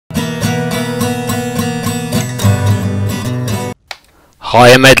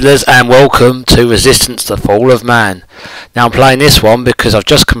Hiya Meddlers and welcome to Resistance: The Fall of Man. Now I'm playing this one because I've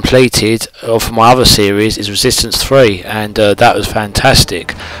just completed, for my other series is Resistance 3 and that was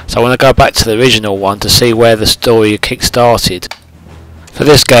fantastic. So I want to go back to the original one to see where the story kick-started. For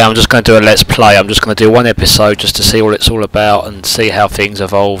this game I'm just going to do a let's play. I'm just going to do one episode just to see what it's all about and see how things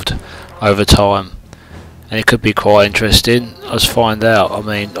evolved over time. And it could be quite interesting. Let's find out. I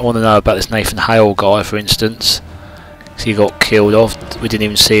mean, I want to know about this Nathan Hale guy, for instance. He got killed off. We didn't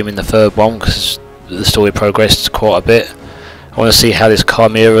even see him in the third one because the story progressed quite a bit. I want to see how this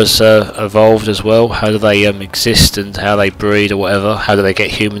Chimera's evolved as well. How do they exist and how they breed or whatever. How do they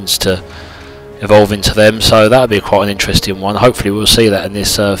get humans to evolve into them? So that would be quite an interesting one. Hopefully we'll see that in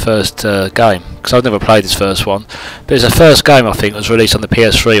this first game, because I've never played this first one. But it's the first game I think that was released on the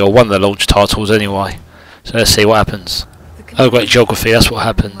PS3, or one of the launch titles anyway. So let's see what happens. Oh, great geography, that's what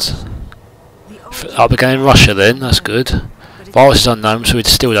happens. Up again in Russia then, that's good. Virus is unknown, so we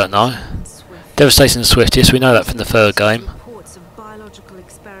still don't know. Devastating and swift, yes, we know that from the third game.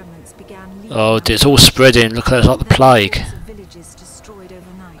 Oh, it's all spreading, look, it's like the plague.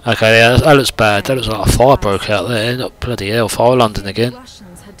 Okay, yeah, that looks bad, that looks like a fire broke out there, not bloody hell, fire London again.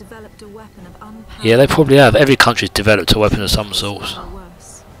 Yeah, they probably have, every country's developed a weapon of some sort.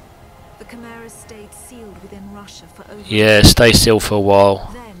 Yeah, stay still for a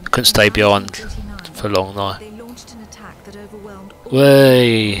while. Couldn't stay behind for long though.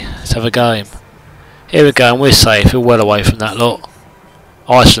 Way, let's have a game. Here we go, and we're safe, we're well away from that lot.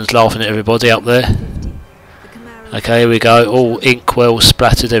 Iceland's laughing at everybody up there. Okay, here we go, all ink well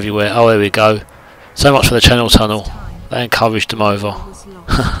splattered everywhere. Oh, there we go. So much for the Channel Tunnel. They encouraged them over.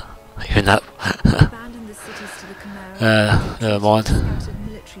 Even that. Never mind.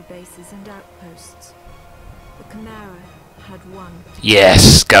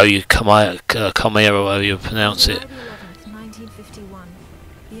 Yes, go you Chimera, however you pronounce it.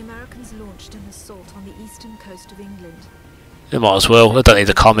 They might as well, they don't need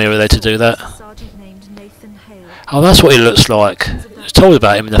the Chimera there to do that. Oh, that's what he looks like. I was told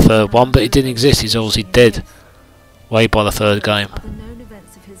about him in the third one, but he didn't exist, he's obviously dead. Way by the third game.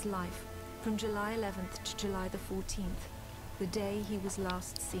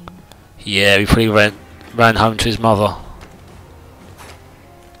 Yeah, he probably ran home to his mother.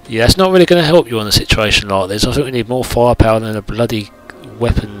 Yeah, it's not really going to help you in a situation like this. I think we need more firepower than a bloody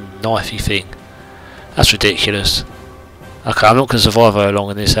weapon knifey thing. That's ridiculous. Okay, I'm not going to survive very long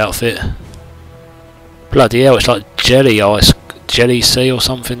in this outfit. Bloody hell, it's like jelly ice, jelly sea or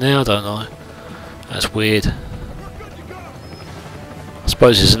something now, I don't know. That's weird. I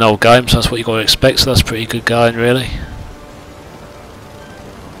suppose it's an old game, so that's what you've got to expect, so that's pretty good going really.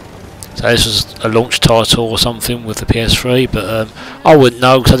 So this was a launch title or something with the PS3, but I wouldn't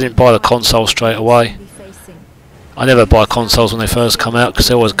know because I didn't buy the console straight away. I never buy consoles when they first come out because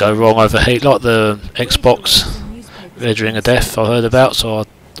they always go wrong, overheat, like the Xbox Red Ring of Death I heard about, so I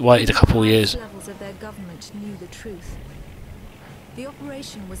waited a couple of years. The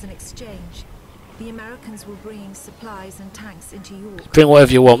operation was an exchange. The Americans were bringing supplies and tanks into York. Bring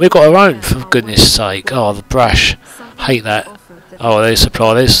whatever you want. We've got our own, for goodness sake. Oh, the brash. Hate that. Oh, they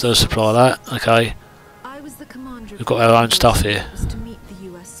supply this, they'll supply that. Okay. We've got our own stuff here.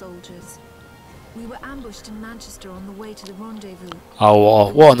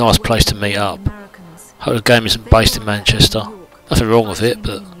 Oh, what a nice place to meet up. Hope the game isn't based in Manchester. Nothing wrong with it,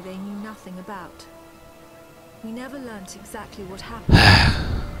 but...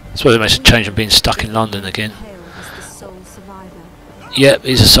 I suppose it makes a change from being stuck in London again. Yep,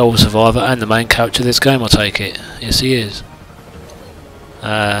 he's a sole survivor and the main character of this game, I take it. Yes, he is.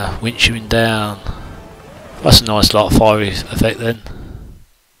 Winching down. That's a nice light fiery effect then.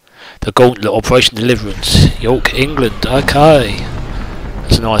 The Gauntlet, Operation Deliverance, York, England. Okay.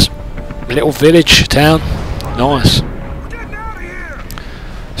 That's a nice little village, town. Nice.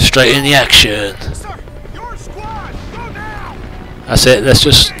 Straight in the action. That's it, let's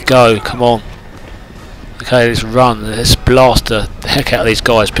just go, come on. Okay, let's run, let's blast the heck out of these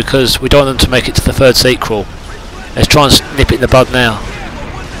guys because we don't want them to make it to the third sequel. Let's try and nip it in the bud now.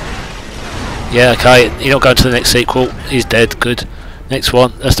 Yeah, okay, you're not going to the next sequel, he's dead, good. Next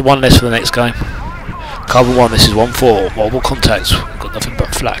one, that's the one less for the next game. Carbon 1, this is 1-4, multiple contacts, got nothing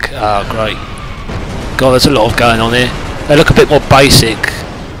but flak, ah great. God, there's a lot of going on here. They look a bit more basic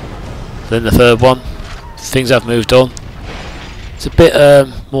than the third one, things have moved on. It's a bit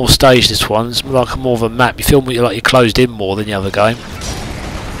more staged, this one. It's like more of a map. You feel like you're closed in more than the other game.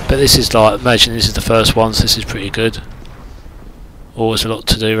 But this is like, imagine this is the first one, so this is pretty good. Always a lot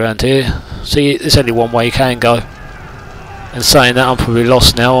to do around here. See, there's only one way you can go. And saying that, I'm probably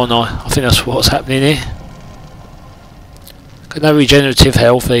lost now, aren't I? I think that's what's happening here. Got no regenerative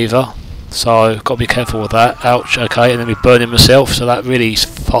health either, so got to be careful with that. Ouch, okay, and then we burning myself, so that really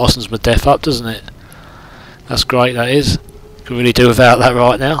fastens my death up, doesn't it? That's great, that is. Can really do without that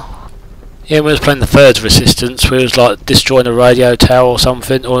right now. Yeah, when we was playing the third Resistance, we was like destroying a radio tower or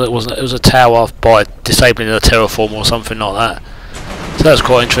something, or it wasn't. It was a tower by disabling a terraform or something like that. So that was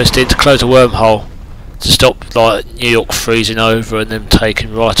quite interesting, to close a wormhole to stop like New York freezing over and them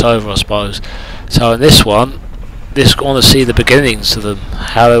taking right over, I suppose. So in this one, I want to see the beginnings of them,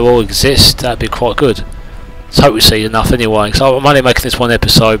 how they all exist. That'd be quite good. So hope we see enough anyway. So I'm only making this one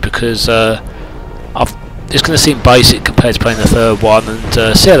episode because it's going to seem basic compared to playing the third one,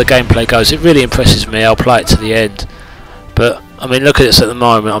 and see how the gameplay goes. It really impresses me. I'll play it to the end, but I mean, look at this at the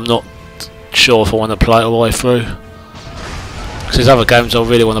moment. I'm not sure if I want to play it all the way through, because there's other games I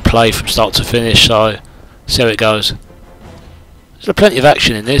really want to play from start to finish. So see how it goes. There's plenty of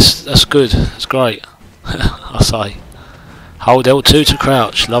action in this. That's good. That's great. I say. Hold L2 to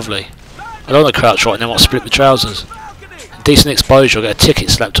crouch. Lovely. I don't want to crouch right now. I want to split my trousers. Decent exposure. I get a ticket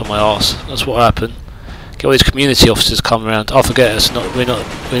slapped on my arse. That's what happened. Get all these community officers come around. I forget we're in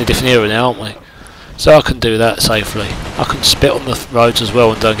a different era now, aren't we? So I can do that safely. I can spit on the roads as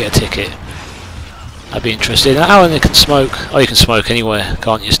well and don't get a ticket. That'd be interesting. How they can smoke? Oh, you can smoke anywhere,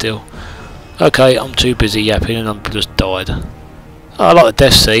 can't you still? Okay, I'm too busy yapping and I'm just died. Oh, I like the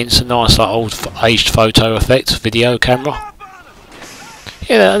death scene. It's a nice like old aged photo effect, video camera.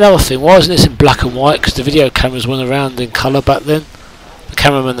 Yeah, another thing, why isn't this in black and white? Because the video cameras went around in colour back then. The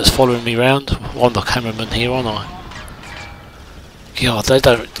cameraman that's following me round, I'm the cameraman here, aren't I? God, they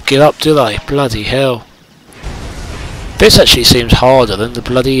don't give up, do they? Bloody hell. This actually seems harder than the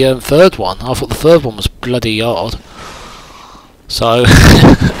bloody third one. I thought the third one was bloody hard. So,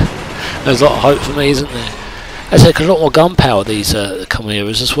 there's a lot of hope for me, isn't there? There's like a lot more gunpowder, these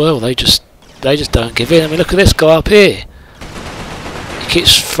Chimeras as well. They just don't give in. I mean, look at this guy up here. He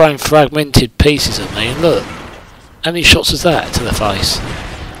keeps throwing fragmented pieces at me, and look. How many shots is that to the face?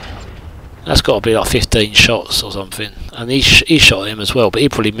 That's got to be like 15 shots or something. And he shot him as well, but he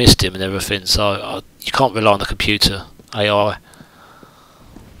probably missed him and everything, so you can't rely on the computer, AI.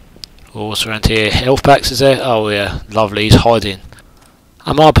 Oh, what's around here? Health packs, is there? Oh yeah, lovely, he's hiding.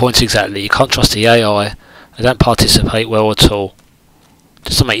 And my point exactly, you can't trust the AI. They don't participate well at all.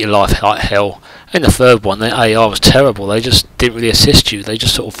 Just to make your life like hell. In the third one, the AI was terrible. They just didn't really assist you. They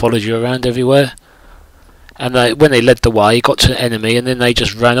just sort of followed you around everywhere. And when they led the way, got to an enemy, and then they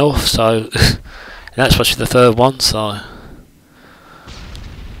just ran off. So, and that's supposed to be the third one. So,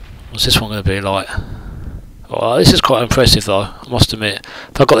 what's this one going to be like? Oh, this is quite impressive, though. I must admit.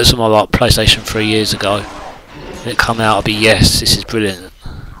 If I got this on my like PlayStation 3 years ago, and it come out, I'd be yes, this is brilliant.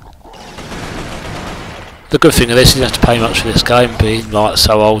 The good thing of this is you don't have to pay much for this game, being like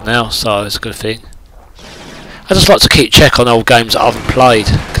so old now. So it's a good thing. I just like to keep check on old games that I haven't played.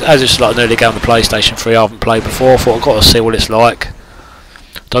 As it's like an early game on the PlayStation 3 I haven't played before, I thought I've got to see what it's like.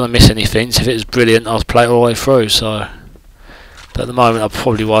 Don't want to miss anything. So if it was brilliant, I'll play it all the way through. So, but at the moment, I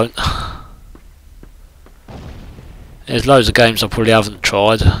probably won't. There's loads of games I probably haven't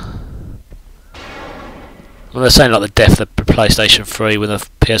tried. Well, they're saying like the death of the PlayStation 3 when the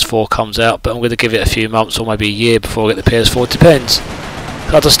PS4 comes out, but I'm going to give it a few months or maybe a year before I get the PS4. It depends.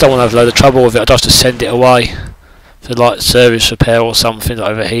 I just don't want to have a load of trouble with it. I'd have to send it away for like service repair or something,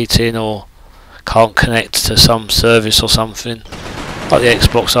 like overheating or can't connect to some service or something. Like the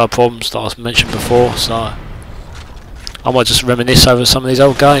Xbox had problems that I mentioned before, so I might just reminisce over some of these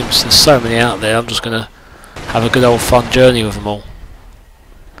old games. There's so many out there, I'm just going to have a good old fun journey with them all.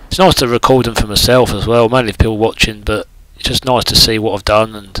 It's nice to record them for myself as well, mainly if people watching, but it's just nice to see what I've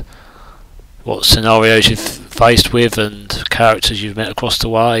done and what scenarios you've faced with and characters you've met across the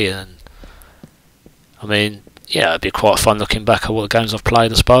way. And I mean, yeah, it'd be quite fun looking back at what games I've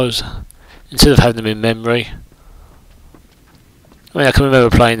played, I suppose, instead of having them in memory. I mean, I can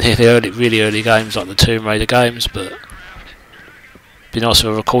remember playing the really early games like the Tomb Raider games, but it'd be nice if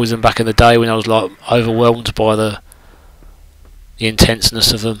I recorded them back in the day when I was like overwhelmed by the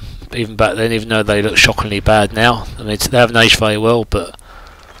intenseness of them, even back then, even though they look shockingly bad now. I mean, they haven't aged very well, but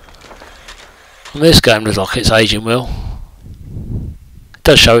I mean, this game looks like it's aging well. It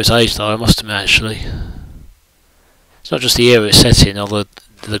does show its age though, I must admit, actually. It's not just the era it's set in or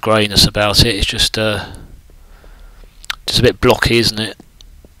the greyness about it, it's just a bit blocky, isn't it?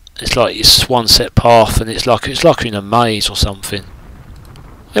 It's like it's one set path and it's like you're in a maze or something.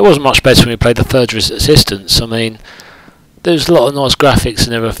 It wasn't much better when we played the third Resistance. I mean, there's a lot of nice graphics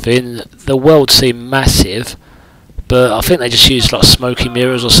and everything. The world seemed massive, but I think they just used like smoky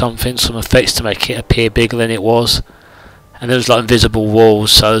mirrors or something, some effects to make it appear bigger than it was. And there was like invisible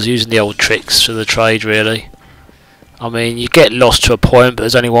walls, so I was using the old tricks for the trade really. I mean, you get lost to a point, but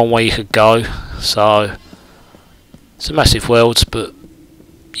there's only one way you could go. So it's a massive world, but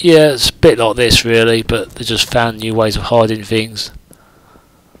yeah, it's a bit like this really, but they just found new ways of hiding things.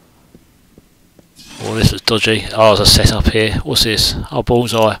 Oh, this was dodgy. Oh, there's a setup here. What's this? Oh,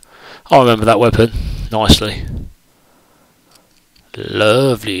 bullseye. I remember that weapon nicely.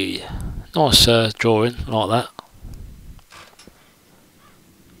 Lovely. Nice drawing, like that.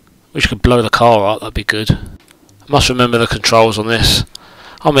 Wish you could blow the car up, that'd be good. I must remember the controls on this.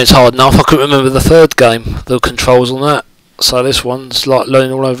 I mean, it's hard enough. I couldn't remember the third game, the controls on that. So this one's like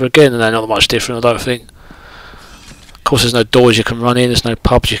learning all over again, and they're not much different, I don't think. Of course, there's no doors you can run in, there's no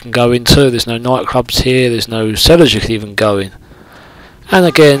pubs you can go into, there's no nightclubs here, there's no cellars you can even go in. And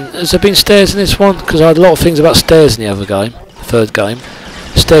again, has there been stairs in this one? Because I had a lot of things about stairs in the other game, the third game.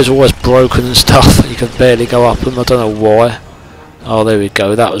 Stairs are always broken and stuff, you can barely go up them, I don't know why. Oh, there we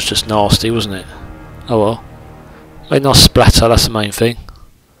go, that was just nasty, wasn't it? Oh well. Very nice splatter, that's the main thing.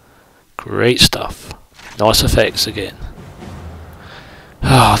 Great stuff. Nice effects again.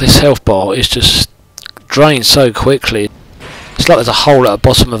 Ah, this health bar is just drained so quickly. It's like there's a hole at the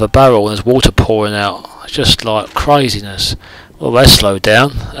bottom of a barrel and there's water pouring out. It's just like craziness. Well, they're slowed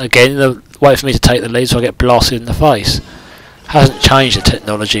down. Again, they're waiting for me to take the lead so I get blasted in the face. Hasn't changed the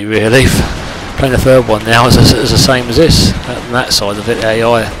technology really. Playing the third one now is the same as this. On that side of it,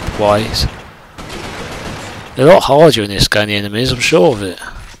 AI wise. They're a lot harder in this game, the enemies, I'm sure of it.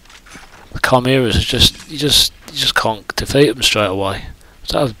 The Chimeras are just you just can't defeat them straight away.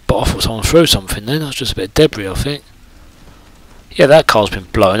 So I thought someone threw something then, that was just a bit of debris I think. Yeah, that car's been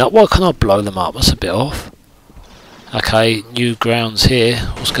blown up. Why can't I blow them up? That's a bit off. Okay, new grounds here.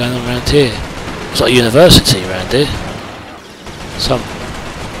 What's going on around here? It's like a university around here. Some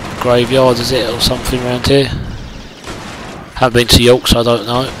graveyard is it or something around here? Haven't been to York so I don't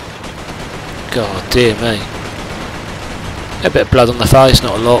know. God dear me. A bit of blood on the face,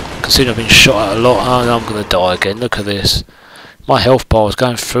 not a lot. Considering I've been shot at a lot, oh no, I'm going to die again. Look at this. My health bar is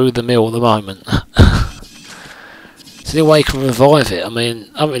going through the mill at the moment. Is there any way you can revive it? I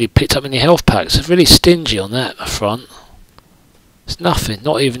mean, I haven't really picked up any health packs. It's really stingy on that front. It's nothing,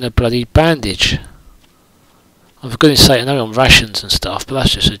 not even a bloody bandage. I'm for goodness sake, I know I'm on rations and stuff, but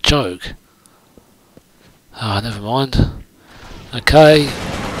that's just a joke. Ah, oh, never mind. Okay.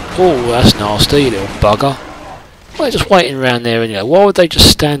 Oh, that's nasty, you little bugger. Why are they just waiting around there anyway? Why would they just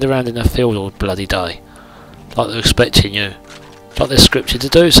stand around in the field all bloody day? Like they're expecting you. Like they're scripted to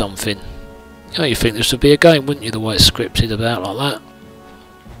do something. You know, you think this would be a game, wouldn't you, the way it's scripted about like that?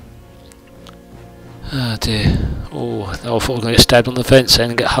 Oh dear. Oh, I thought I was going to get stabbed on the fence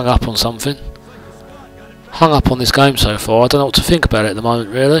then and get hung up on something. Hung up on this game so far, I don't know what to think about it at the moment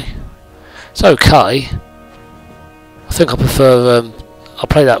really. It's okay. I think I prefer, I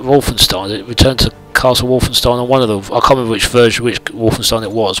played that Wolfenstein, it returned to Castle Wolfenstein on one of the, I can't remember which version, which Wolfenstein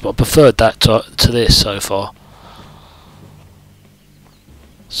it was, but I preferred that to this so far.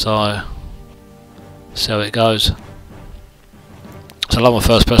 So, see how it goes. So I love my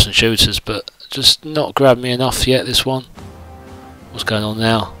first person shooters, but just not grabbed me enough yet this one. What's going on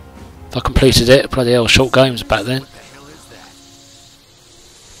now? If I completed it, bloody hell, short games back then.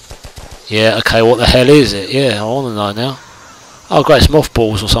 Yeah, okay, what the hell is it? Yeah, I want to know now. Oh great, it's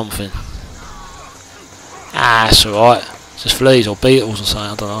mothballs or something. Ah, it's alright. It's just fleas or beetles or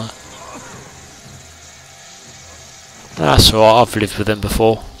something, I don't know. That's alright, I've lived with them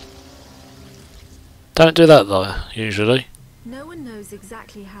before. Don't do that though, usually. No one knows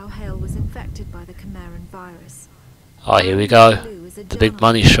exactly how Hale was infected by the Chimeran virus. Oh, here we go. The big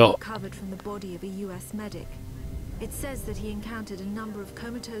money shot. Recovered from the body of a US medic. It says that he encountered a number of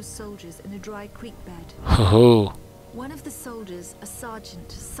comatose soldiers in a dry creek bed. Oh. One of the soldiers, a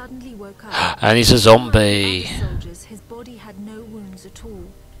sergeant, suddenly woke up. And he's a zombie. Soldiers, his body had no wounds at all.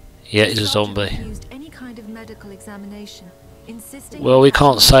 Yeah, he's a zombie. Refused any kind of medical examination, insisting well, we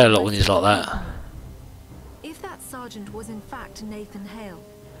can't say a lot when he's like that. If that sergeant was in fact Nathan Hale,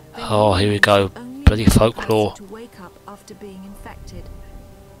 oh, here we go. Bloody folklore. To wake up after being infected.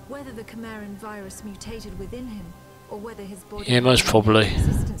 Whether the Chimeran virus mutated within him, or whether his body yeah, most probably.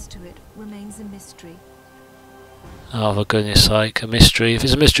 Resistance to it remains a mystery. Oh, for goodness sake, a mystery. If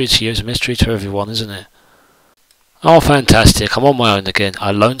it's a mystery to you, it's a mystery to everyone, isn't it? Oh, fantastic. I'm on my own again.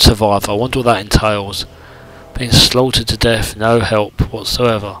 A lone survivor. I wonder what that entails. Being slaughtered to death, no help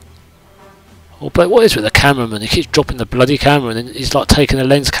whatsoever. Oh, but what is with the cameraman? He keeps dropping the bloody camera and then he's like taking the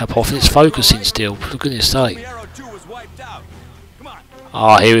lens cap off and it's focusing still. For goodness sake.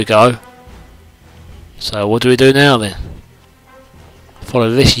 Ah, here we go. So, what do we do now then?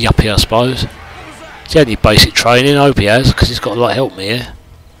 Follow this yuppie, I suppose. He's had any basic training, I hope he has, because he's got to like help me here.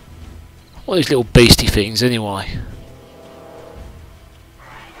 What are these little beastie things anyway?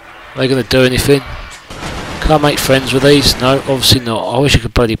 Are they going to do anything? Can I make friends with these? No, obviously not. I wish I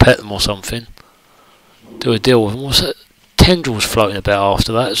could bloody pet them or something. Do a deal with them. What's that? Tendrils floating about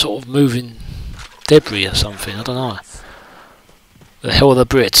after that, sort of moving debris or something. I don't know. The hell are the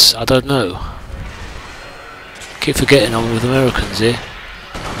Brits? I don't know. Keep forgetting I'm with Americans here.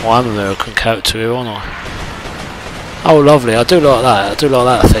 Well, I'm an American character here, aren't I? Oh, lovely. I do like that. I do like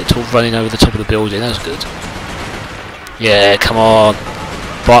that effect, all running over the top of the building. That's good. Yeah, come on.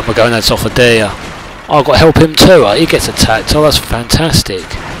 Bite my gonads off, I dare ya. Oh, I've got to help him too. He gets attacked. Oh, that's fantastic.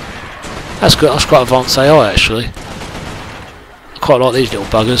 That's good. That's quite advanced AI, actually. I quite like these little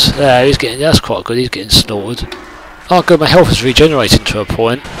buggers. Yeah, he's getting. That's quite good. He's getting slaughtered. Oh, good. My health is regenerating to a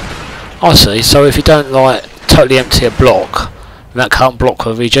point. I see. So if you don't like totally empty a block, that current block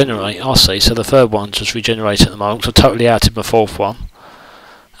will regenerate. I see. So the third one's just regenerating at the moment. So totally out in the fourth one.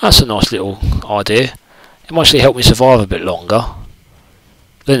 That's a nice little idea. It might actually help me survive a bit longer.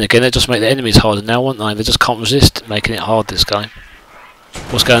 Then again, they just make the enemies harder now, won't they? They just can't resist making it hard this game.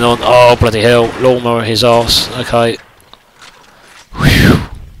 What's going on? Oh, bloody hell. Lawnmower his arse. Okay. Whew.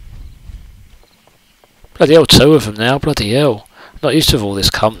 Bloody hell, two of them now. Bloody hell. Not used to all this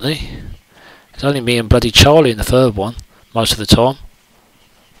company. It's only me and bloody Charlie in the third one, most of the time.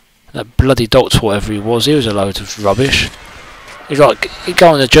 That bloody doctor, whatever he was a load of rubbish. He'd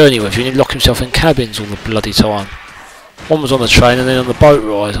go on a journey with you and he'd lock himself in cabins all the bloody time. One was on the train and then on the boat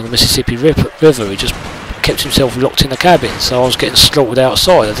ride on the Mississippi River. He just kept himself locked in the cabin, so I was getting slaughtered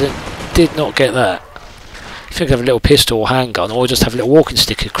outside. I did not get that. You think I'd have a little pistol or handgun, or just have a little walking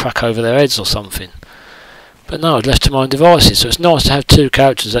stick and crack over their heads or something. But no, I'd left to my own devices, so it's nice to have two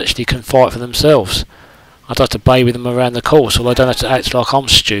characters that actually can fight for themselves. I'd like to baby them around the course, although I don't have to act like I'm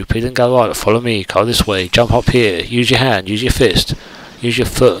stupid and go, right, follow me, go this way, jump up here, use your hand, use your fist, use your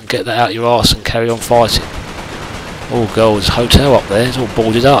foot and get that out your arse and carry on fighting. Oh god, there's a hotel up there, it's all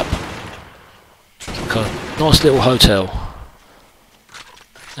boarded up. It's like a nice little hotel.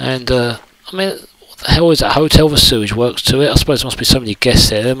 And, I mean, what the hell is that hotel? The sewage works to it. I suppose there must be so many guests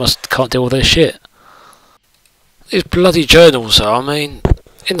there, they can't deal with their shit. These bloody journals though, I mean,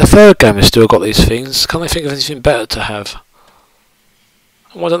 in the third game they've still got these things. Can't they think of anything better to have?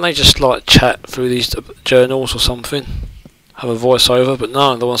 Why don't they just like chat through these journals or something? Have a voiceover, but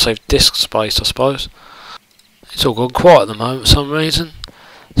no, they want to save disk space, I suppose. It's all gone quiet at the moment for some reason.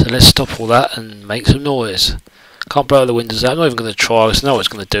 So let's stop all that and make some noise. Can't blow the windows out. I'm not even going to try because I know what it's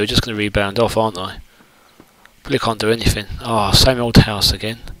going to do. Just going to rebound off, aren't I? Really can't do anything. Ah, same old house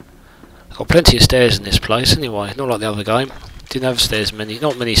again. I've got plenty of stairs in this place anyway. Not like the other game. Didn't have stairs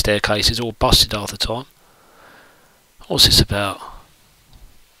not many staircases. All busted half the time. What's this about?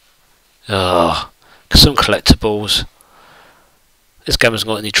 Ah, some collectibles. This game hasn't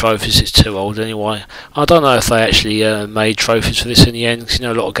got any trophies, it's too old anyway. I don't know if they actually made trophies for this in the end, because you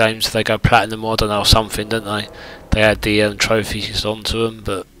know a lot of games, if they go platinum or I don't know, something, don't they? They add the trophies onto them,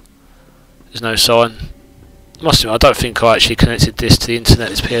 but there's no sign. Must admit, I don't think I actually connected this to the internet,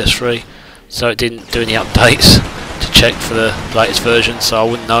 this PS3, so it didn't do any updates to check for the latest version, so I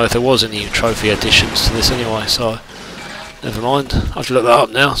wouldn't know if there was any trophy additions to this anyway, so never mind. I'll have to look that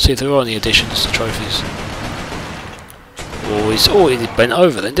up now, see if there are any additions to trophies. Oh, he bent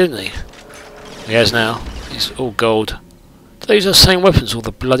over then, didn't he? He has now. He's all gold. They use the same weapons all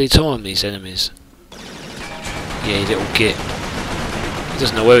the bloody time, these enemies. Yeah, you little git. He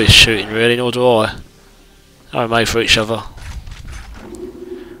doesn't know where he's shooting really, nor do I. They're made for each other.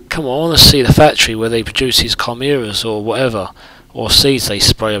 Come on, I want to see the factory where they produce these chimeras or whatever. Or seeds they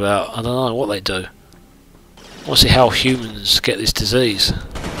spray about. I don't know what they do. I want to see how humans get this disease.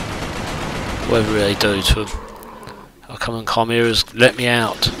 Whatever they do to them. Oh, come on, chimeras, let me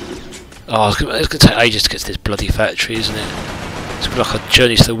out. Oh, it's going to take ages to get to this bloody factory, isn't it? It's going to be like a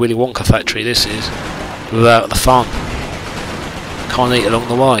journey to the Willy Wonka factory, this is. Without the fun. Can't eat along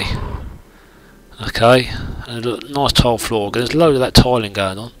the way. Okay, and a nice tile floor. There's a load of that tiling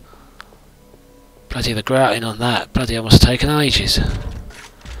going on. Bloody the grouting on that. Bloody hell, must have taken ages.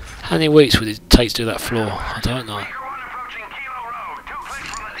 How many weeks would it take to do that floor? I don't know.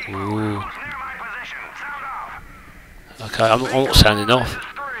 Ooh. Okay, I'm not sounding off.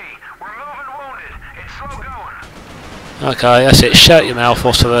 Okay, that's it. Shout your mouth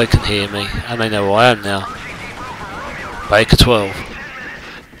off so they can hear me. And they know who I am now. Baker 12.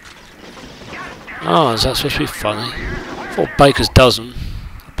 Oh, is that supposed to be funny? I thought Baker's dozen.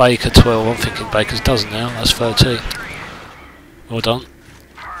 Baker 12, I'm thinking Baker's dozen now. That's 13. Well done.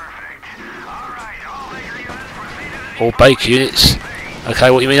 All Baker units. Okay,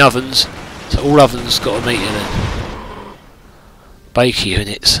 what do you mean ovens? So all ovens got a meter then. Baker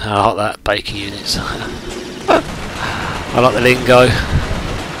units. I like that, Baker units. I like the lingo.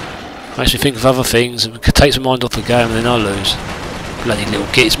 Makes me think of other things. It takes my mind off the game and then I lose. Bloody little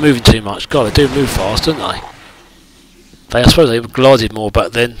git, it's moving too much. God, they do move fast, don't they? I suppose they glided more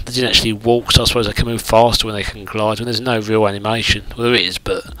back then. They didn't actually walk, so I suppose they can move faster when they can glide. When there's no real animation. Well, there is,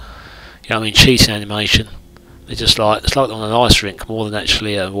 but you know what I mean, cheating animation. They're just like, it's like on an ice rink more than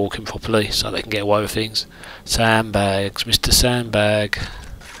actually walking properly, so they can get away with things. Sandbags, Mr. Sandbag.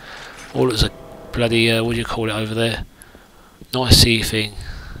 Oh, looks a bloody, what do you call it over there? Nice sea thing.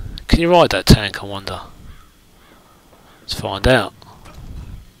 Can you ride that tank, I wonder? Let's find out.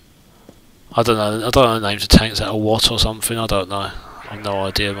 I don't know the names of tanks, that or what or something, I don't know. I've no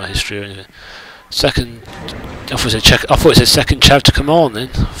idea of my history or anything. Second, I thought it said second chav to command then.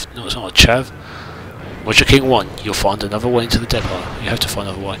 No, it's not a chav. Roger King 1, you'll find another way into the depot. You have to find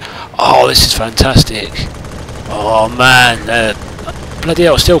another way. Oh, this is fantastic. Oh man, bloody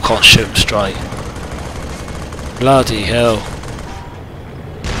hell, I still can't shoot them straight. Bloody hell.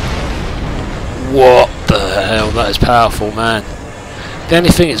 What the hell, that is powerful, man. The only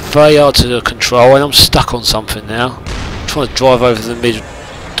thing is very hard to control, and I'm stuck on something now. I'm trying to drive over the middle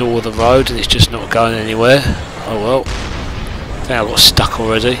of the road and it's just not going anywhere. Oh well. I think I got stuck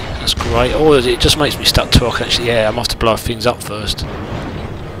already. That's great. Oh, it just makes me stuck too. I can actually, yeah, I'm have to blow things up first.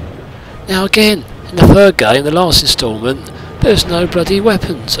 Now again, in the third game, the last instalment, there's no bloody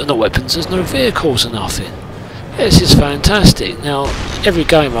weapons. Not weapons, there's no vehicles or nothing. This is fantastic. Now, every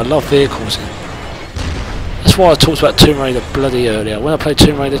game I love vehicles in. That's why I talked about Tomb Raider bloody earlier. When I played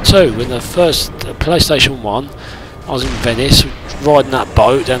Tomb Raider 2, when the first PlayStation 1, I was in Venice, riding that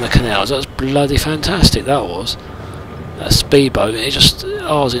boat down the canals. That was bloody fantastic, that was. That speedboat, it just,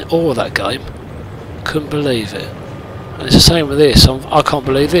 I was in awe of that game. Couldn't believe it. And it's the same with this. I can't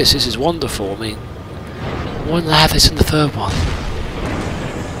believe this. This is wonderful. I mean, why didn't they have this in the third one?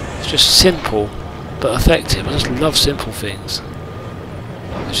 It's just simple, but effective. I just love simple things.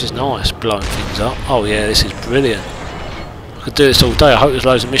 Which is nice, blowing things up. Oh yeah, this is brilliant. I could do this all day. I hope there's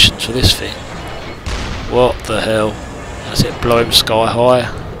loads of missions for this thing. What the hell? That's it, blow him sky high.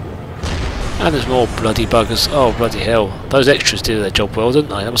 And there's more bloody buggers. Oh bloody hell. Those extras did their job well, didn't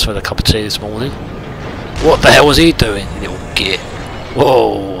they? They must have had a cup of tea this morning. What the hell was he doing, you little git?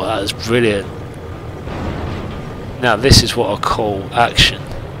 Whoa, that was brilliant. Now this is what I call action.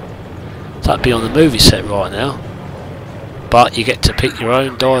 That'd be on the movie set right now. But you get to pick your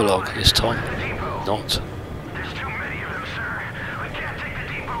own dialogue this time. Not.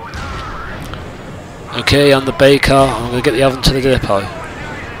 Okay, I'm the baker. I'm going to get the oven to the depot.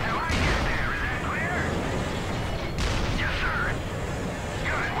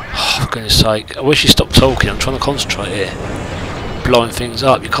 Oh, for goodness sake. I wish you stopped talking. I'm trying to concentrate here. Blowing things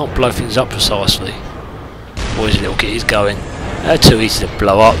up. You can't blow things up precisely. Boys, little git, he's going. They're too easy to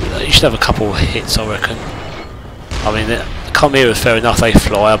blow up. You should have a couple of hits, I reckon. I mean, the Chimera, fair enough, they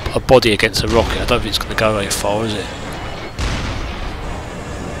fly. A body against a rocket, I don't think it's going to go very far, is it?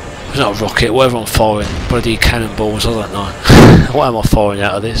 It's not a rocket, whatever I'm firing. Bloody cannonballs, I don't know. What am I firing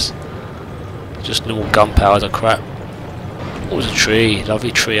out of this? Just normal gunpowder crap. What was a tree? Lovely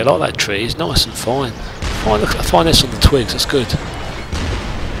tree. I like that tree, it's nice and fine. Look, I find this on the twigs, that's good.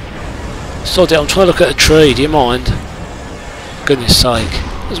 Sod it, I'm trying to look at a tree, do you mind? Goodness sake.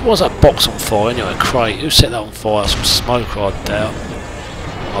 What's that box on fire anyway? A crate. Who set that on fire? Some smoker, I doubt.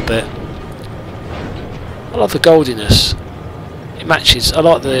 I bet. I love the goldiness. It matches. I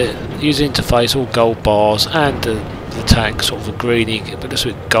like the user interface, all gold bars, and the tank, sort of a greeny, but this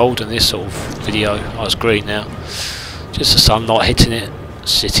with gold in this sort of video. Oh, it's green now. Just the sunlight hitting it.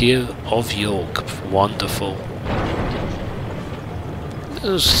 City of York. Wonderful. It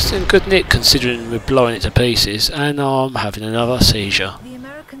was in good nick considering we're blowing it to pieces, and I'm having another seizure.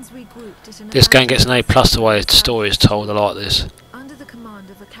 This game gets an A+ the way the story is told. I like this. Under the command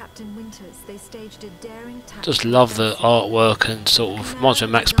of a Captain Winters, they staged a daring just love the artwork and sort of reminds me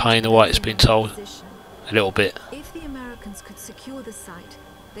of Max Payne the way it's been told. A little bit. If the Americans could secure the site,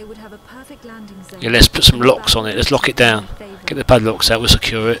 they would have a perfect landing zone. Yeah, let's put some locks on it. Let's lock it down. Get the padlocks out, we'll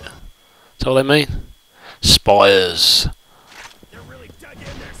secure it. Is that what they mean? Spires.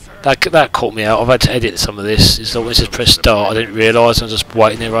 That caught me out. I've had to edit some of this. It's like when it says press start, I didn't realise. I was just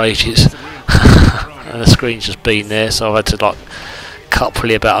waiting there ages, and the screen's just been there. So I've had to like cut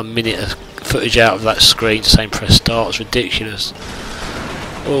probably about a minute of footage out of that screen saying press start. It's ridiculous.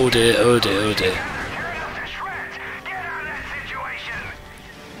 Oh dear, oh dear, oh dear.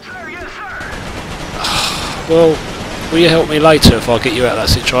 Well, will you help me later if I get you out of that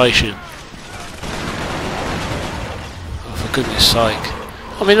situation? Oh, for goodness sake.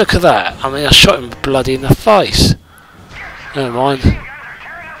 I mean, look at that. I mean, I shot him bloody in the face. Never mind.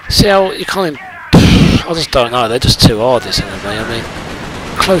 See how you can't even... I just don't know. They're just too hard, this enemy. I mean,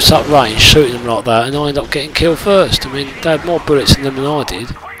 close up range shooting them like that, and I end up getting killed first. I mean, they had more bullets in them than I did.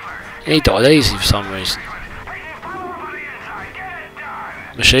 And he died easy for some reason.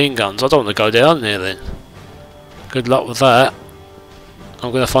 Machine guns, I don't want to go down there then. Good luck with that.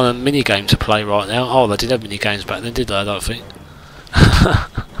 I'm going to find a mini game to play right now. Oh, they did have mini games back then, did they? I don't think.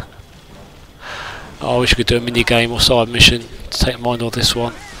 Oh, I wish we could do a mini game or side mission to take mine or this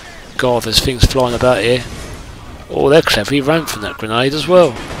one. God, there's things flying about here. Oh, they're clever. He ran from that grenade as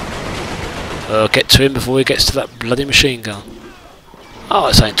well. Get to him before he gets to that bloody machine gun. Oh,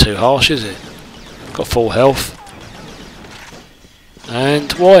 this ain't too harsh, is it? Got full health.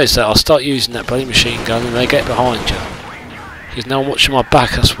 And why is that? I'll start using that bloody machine gun and they get behind you. Because now I'm watching my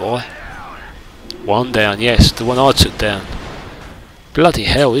back, that's why. One down, yes, the one I took down. Bloody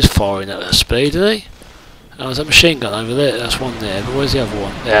hell, he's firing at that speed, isn't he? Oh, there's a machine gun over there, that's one there, but where's the other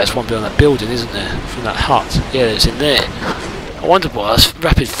one? Yeah, there's one behind that building, isn't there? From that hut. Yeah, it's in there. I wonder why that's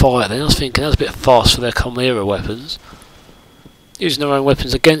rapid fire then. I was thinking that's a bit fast for their Chimera weapons. Using their own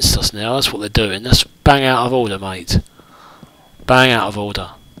weapons against us now, that's what they're doing. That's bang out of order, mate. Bang out of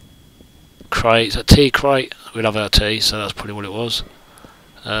order. Crate, is that tea crate? We love our tea, so that's probably what it was.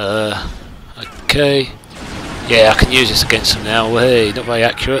 Okay. Yeah, I can use this against them now. Hey, not very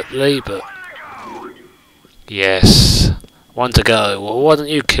accurately, but... Yes. One to go. Well, why don't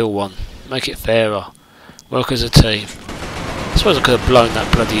you kill one? Make it fairer. Work as a team. I suppose I could have blown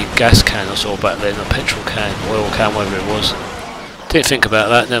that bloody gas can I saw back then, a petrol can, oil can, whatever it was. Didn't think about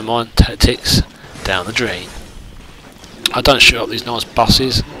that, never mind. Tactics down the drain. I don't shoot up these nice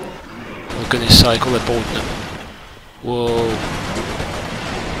buses. For goodness sake, all they're boarding them. Whoa.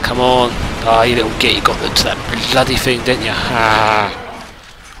 Come on. Ah, you little git, you got to that bloody thing, didn't you? Ah.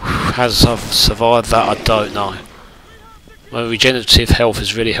 How I've survived that, I don't know. My regenerative health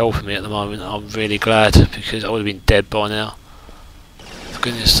is really helping me at the moment. I'm really glad, because I would have been dead by now. For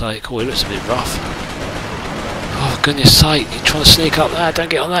goodness sake. Oh, it looks a bit rough. Oh, for goodness sake, you're trying to sneak up there. Don't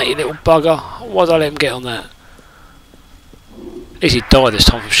get on that, you little bugger. Why did I let him get on that? At least he died this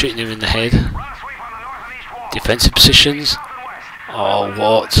time from shooting him in the head. Defensive positions. Oh,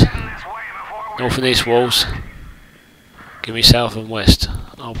 what? North and east walls. Give me south and west.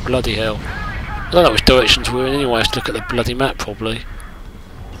 Oh, bloody hell. I don't know which directions we're in anyway. I have to look at the bloody map, probably.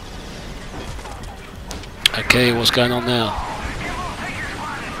 Okay, what's going on now?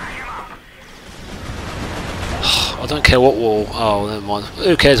 I don't care what wall. Oh, never mind.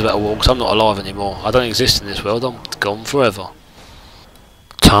 Who cares about a wall? Because I'm not alive anymore. I don't exist in this world. I'm gone forever.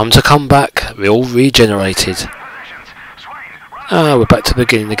 Time to come back. We're all regenerated. Ah, we're back to the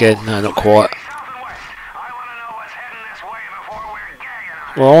beginning again. No, not quite.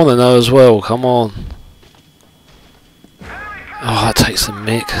 Well, I want to know as well. Come on. Oh, that takes the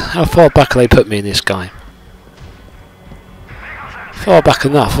mick. How far back have they put me in this game? Far back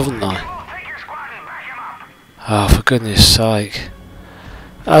enough, haven't they? Oh, for goodness sake.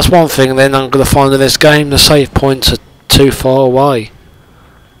 That's one thing then I'm going to find in this game. The save points are too far away.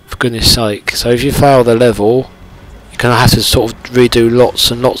 For goodness sake. So if you fail the level, you're going to have to sort of redo lots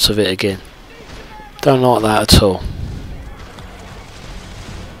and lots of it again. Don't like that at all.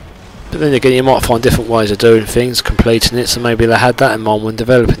 But then again, you might find different ways of doing things, completing it, so maybe they had that in mind when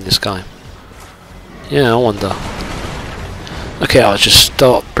developing this game. Yeah, I wonder. Okay, I'll just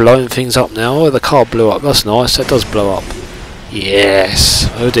start blowing things up now. Oh, the car blew up, that's nice, that does blow up. Yes!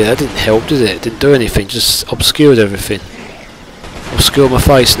 Oh dear, that didn't help, did it? It didn't do anything, just obscured everything. Obscure my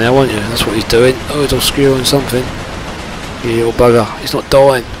face now, won't you? That's what he's doing. Oh, he's obscuring something. You little bugger, he's not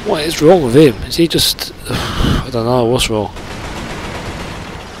dying. What is wrong with him? Is he just... I don't know, what's wrong?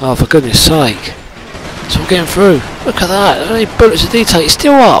 Oh, for goodness sake. It's all getting through. Look at that. How many bullets did he take? He's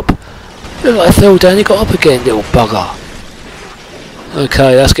still up. Look like he fell down. He got up again, little bugger.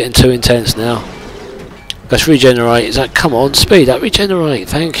 Okay, that's getting too intense now. Let's regenerate. Is that... Come on, speed up. Regenerate.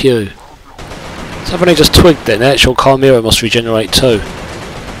 Thank you. So I've only just twigged then. The actual Chimera must regenerate too.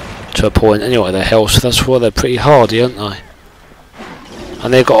 To a point. Anyway, their health. So that's why they're pretty hardy, aren't they?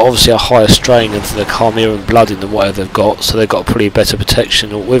 And they've got obviously a higher strain of the Chimera and blood in than whatever they've got, so they've got a pretty better protection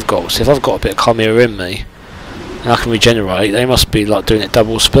than what we've got. So if I've got a bit of Chimera in me, and I can regenerate, they must be like doing it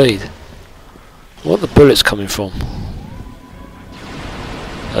double speed. What are the bullets coming from?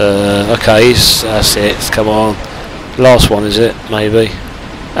 Okay, that's it, come on. Last one, is it? Maybe.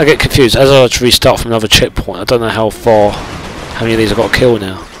 I get confused. As I restart from another checkpoint, I don't know how many of these I've got to kill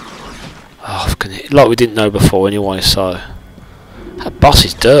now. Oh, like we didn't know before anyway, so... That bus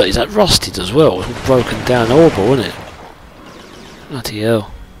is dirty, is that rusted as well? It's all broken down, horrible, isn't it? Bloody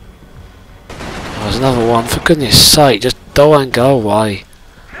hell. Oh, there's another one, for goodness sake, just die and go away.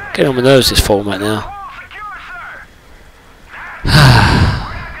 Get on my nerves this format now.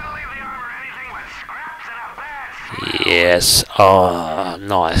 Yes. Oh,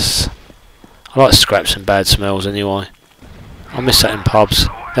 nice. I like scraps and bad smells anyway. I miss that in pubs.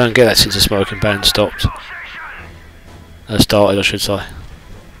 Don't get that since the smoking ban stopped. Started, I should say.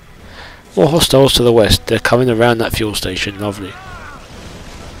 More hostiles to the west. They're coming around that fuel station. Lovely.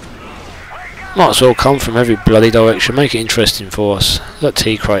 Might as well come from every bloody direction. Make it interesting for us. That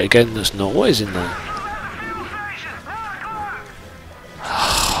tea crate again. That's not. What is in there?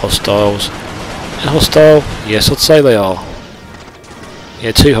 Hostiles. They're hostile? Yes, I'd say they are.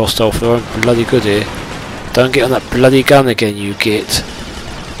 Yeah, too hostile for their own bloody good here. Don't get on that bloody gun again, you git.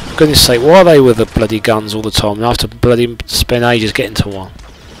 For goodness sake, why are they with the bloody guns all the time? I have to bloody spend ages getting to one.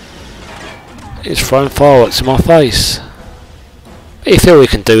 He's throwing fireworks in my face. But you feel he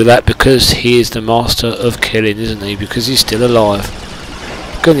can do that because he is the master of killing, isn't he? Because he's still alive.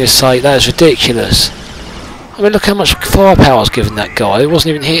 For goodness sake, that is ridiculous. I mean, look how much firepower I was giving that guy. It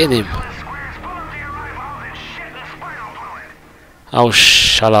wasn't even hitting him. Oh,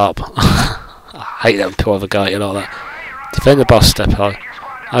 shut up. I hate that when people have a go at you like that. Defend the bus depot.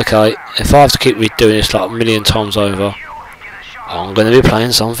 Okay, if I have to keep redoing this like a million times over, I'm going to be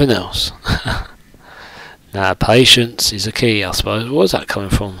playing something else. Now, patience is a key, I suppose. Where's that coming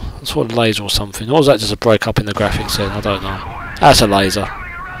from? That's what, a laser or something. Or was that just a break up in the graphics then? I don't know. That's a laser.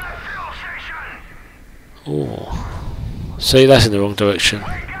 Oh, see, that's in the wrong direction.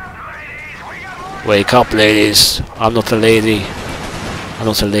 Wake up, ladies. I'm not a lady. I'm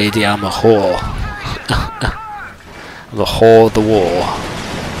not a lady, I'm a whore. I'm the whore of the war.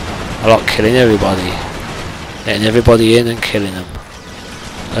 I like killing everybody. Letting everybody in and killing them.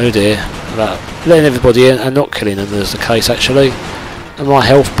 Oh dear. Letting everybody in and not killing them is the case actually. And my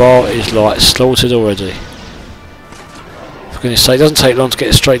health bar is like slaughtered already. For goodness sake, it doesn't take long to get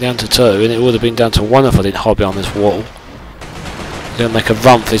it straight down to 2, and it would have been down to 1 if I didn't hide behind this wall. They're going to make a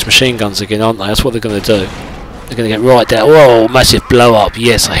run for these machine guns again, aren't they? That's what they're going to do. They're going to get right down. Whoa, massive blow up.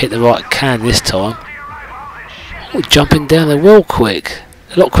 Yes, I hit the right can this time. Oh, jumping down there well quick.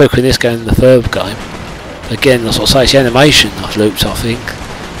 A lot quicker in this game than the third game. Again, that's what I say, it's the animation I've looped, I think.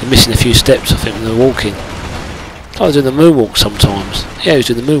 They're missing a few steps, I think, when they're walking. I was doing the moonwalk sometimes. Yeah, he was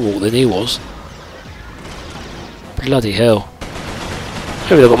doing the moonwalk then he was. Bloody hell.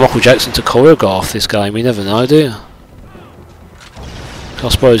 Maybe they've got Michael Jackson to choreograph this game, you never know, do you? I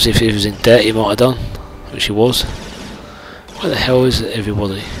suppose if he was in debt he might have done. Which he was. Where the hell is it,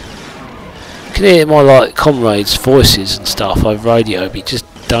 everybody? You can hear my like comrades' voices and stuff over radio, but you just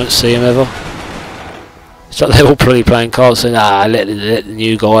don't see them ever. It's like they're all probably playing cards saying, let the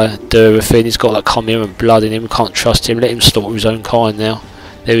new guy do everything. He's got like Chimera and blood in him. We can't trust him. Let him slaughter his own kind now.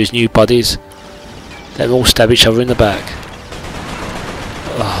 They're his new buddies. Let them all stab each other in the back.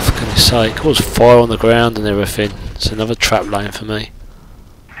 Oh, for goodness sake! There was fire on the ground and everything. It's another trap lane for me.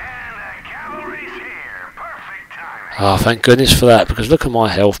 Oh, thank goodness for that, because look at my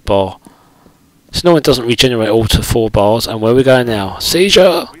health bar. So no, it doesn't regenerate all to 4 bars, and where are we going now?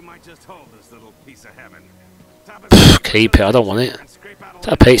 Seizure! Pff, keep it, I don't want it. Is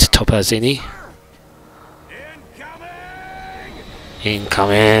that a pizza top Azini?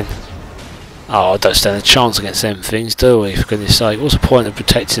 Incoming! Oh, I don't stand a chance against them things, do we? For goodness sake, what's the point of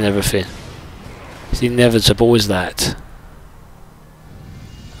protecting everything? It's inevitable, is that?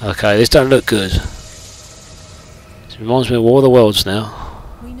 Okay, this don't look good. Reminds me of War of the Worlds now.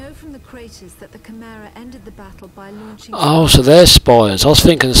 We know from the craters that the Chimera ended the battle by launching. Oh, so they're spires. I was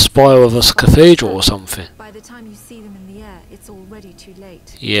thinking a spire of a cathedral or something. By the time you see them in the air, it's already too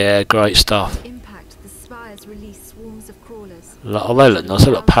late. Yeah, great stuff. Impact, the spires release swarms of crawlers. Oh, they look nice.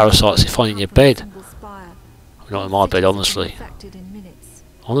 They look parasites you find in your bed. Not in my bed, honestly.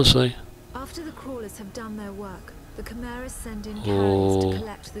 Honestly. After the crawlers have done their work, the Chimeras send in carriers to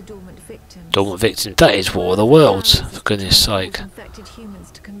collect the dormant victims. Dormant victims? That is War of the Worlds, for goodness sake. Infected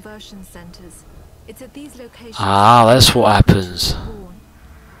humans to conversion centers. It's at these locations. Ah, that's what happens.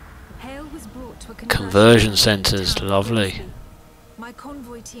 Hale was brought to a conversion centers, lovely. My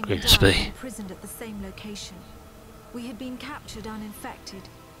convoy team Grimsby. imprisoned at the same location. We had been captured uninfected,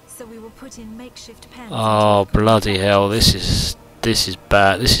 so we were put in makeshift pens. Oh, bloody hell, this is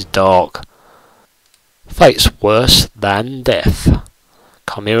bad, this is dark. Fate's worse than death.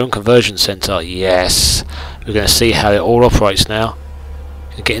 Chimera Conversion Centre, yes. We're going to see how it all operates now.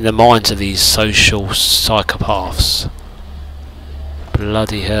 Get in the minds of these social psychopaths.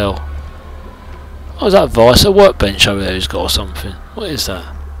 Bloody hell. What was that vice? A workbench over there who's got or something? What is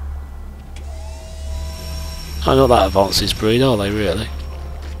that? Oh, not that advanced this breed, are they really?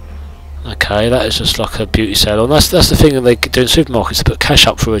 Okay, that is just like a beauty salon. That's the thing that they do in supermarkets, they put cash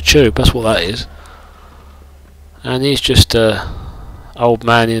up through a tube, that's what that is. And he's just a old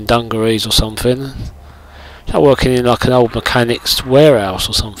man in dungarees or something. Just They're working in like an old mechanic's warehouse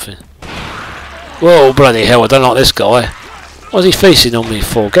or something. Whoa, bloody hell, I don't like this guy. What's he feasting on me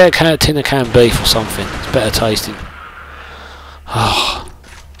for? Get a tin of canned beef or something. It's better tasting. Oh,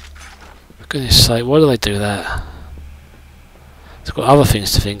 for goodness sake, why do they do that? They've got other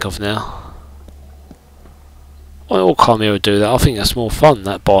things to think of now. Why all Chimera do that? I think that's more fun,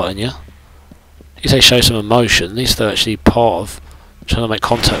 that biting you. At least they show some emotion. At least they're actually part of trying to make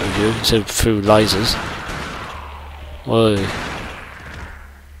contact with you instead of through lasers. Whoa.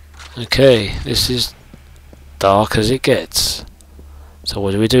 Okay, this is dark as it gets. So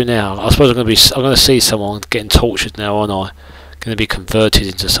what do we do now? I suppose I'm going to see someone getting tortured now, aren't I? Going to be converted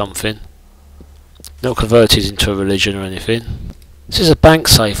into something. Not converted into a religion or anything. This is a bank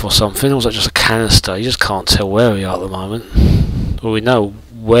safe or something, or is that just a canister? You just can't tell where we are at the moment. Well, we know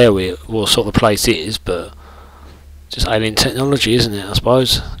where what sort of place it is, but just alien technology, isn't it? I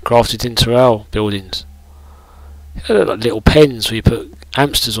suppose crafted into our buildings. They look like little pens where you put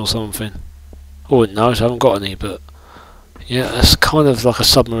hamsters or something. I wouldn't know, so I haven't got any, but yeah, that's kind of like a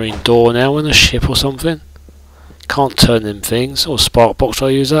submarine door now in a ship or something. Can't turn them things. Or spark box, do I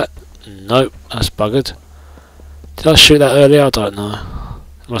use that? Nope, that's buggered. Did I shoot that earlier? I don't know. I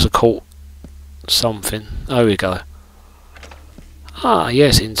must have caught something. There we go. Ah,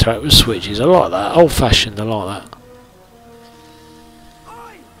 yes, interact with switches. I like that. Old fashioned, I like that.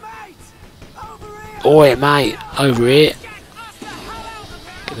 Oi, mate, over here.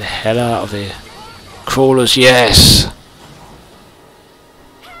 Get the hell out of here. Crawlers, yes.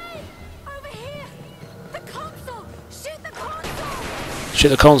 Hey, over here. The console. Shoot the console. Shoot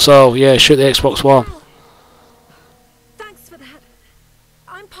the console. Yeah, shoot the Xbox One. Thanks for that.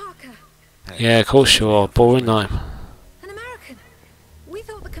 I'm Parker. Yeah, of course you are. Boring name. An American. We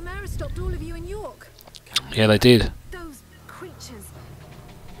thought the Chimera stopped all of you in York. Yeah, they did. Those creatures.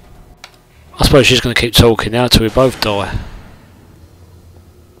 I suppose she's going to keep talking now till we both die.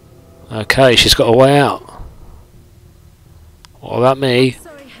 Okay, she's got a way out. What about me?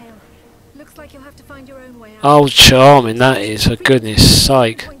 Sorry, Hale. Looks like you'll have to find your own way out. Oh, charming that is, for goodness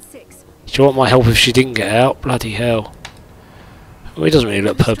sake. 1.6. Do you want my help if she didn't get out? Bloody hell. Well, he doesn't really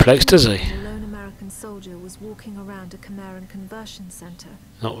look perplexed, does he? A lone American soldier was walking around a Chimeran conversion center.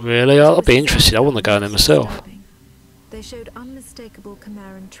 Not really. I'll be interested. I want to go in there myself. They showed unmistakable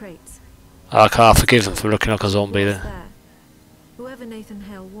Chimeran traits. I can't forgive them for looking like a zombie then. There. Whoever Nathan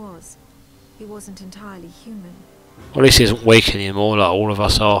Hale was, he wasn't entirely human. Well, at least he isn't weak anymore like all of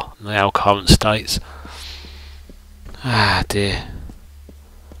us are in our current states. Ah dear.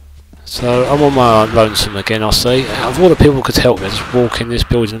 So I'm on my own lonesome again, I see. Out of all the people who could help me, just walk in this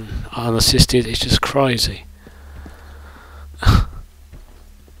building unassisted, it's just crazy.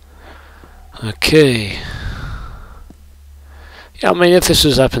 Okay. Yeah, I mean, if this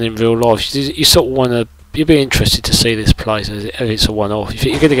was happening in real life, you sort of want to, you'd be interested to see this place if it's a one-off. If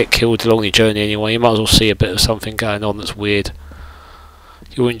you're going to get killed along your journey anyway, you might as well see a bit of something going on that's weird.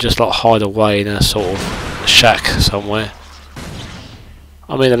 You wouldn't just like hide away in a sort of shack somewhere.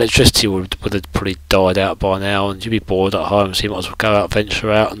 I mean, electricity would have probably died out by now, and you'd be bored at home, so you might as well go out,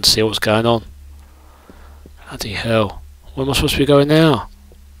 venture out, and see what's going on. Bloody hell! Where am I supposed to be going now?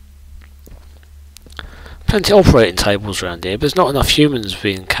 Plenty of operating tables around here, but there's not enough humans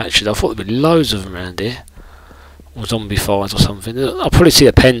being captured. I thought there'd be loads of them around here, or zombie fights or something. I'll probably see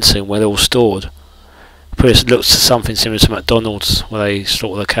a pen soon where they're all stored. Probably looks to something similar to McDonald's, where they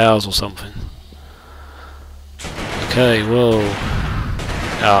slaughter the cows or something. Okay, whoa.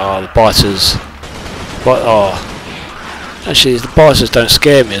 Ah, the biters. But actually, the biters don't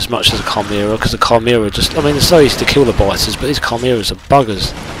scare me as much as the Chimera, because the Chimera just, I mean, it's so easy to kill the biters, but these Chimeras are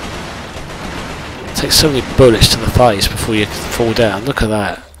buggers. It takes so many bullets to the face before you fall down. Look at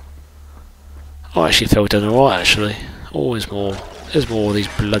that. I actually fell down alright, actually. Always more. There's more of these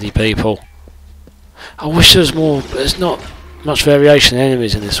bloody people. I wish there was more, but there's not much variation in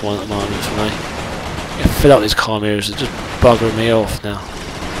enemies in this one at the moment for me. I feel like these Chimeras are just buggering me off now.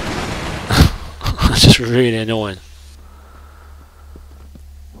 That's just really annoying.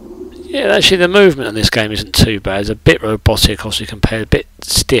 Yeah, actually the movement in this game isn't too bad. It's a bit robotic, obviously, a bit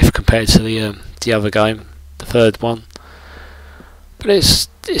stiff compared to the other game, the third one. But it's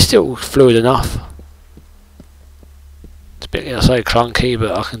still fluid enough. It's a bit, I say, clunky,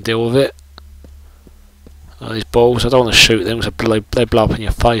 but I can deal with it. Oh, these balls, I don't want to shoot them because they blow up in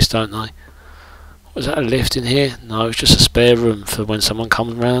your face, don't they? Was that a lift in here? No, it's just a spare room for when someone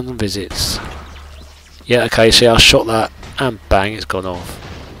comes around and visits. Yeah, okay, see, I shot that, and bang, it's gone off.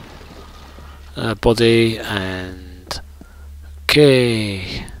 Body, and...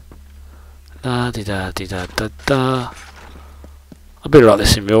 okay. La di da di da da da. I'd be like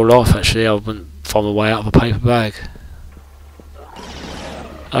this in real life, actually. I wouldn't find my way out of a paper bag.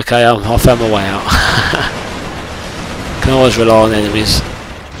 Okay, I found my way out. Can always rely on enemies.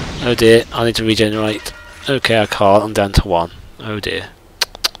 Oh dear, I need to regenerate. Okay, I can't, I'm down to 1. Oh dear.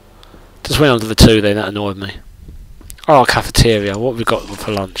 Just went under the 2 then, that annoyed me. Oh, cafeteria, what have we got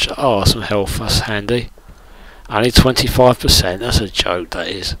for lunch? Oh, some health, that's handy. Only 25%, that's a joke, that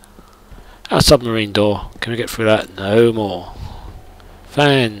is. Our submarine door, can we get through that? No more.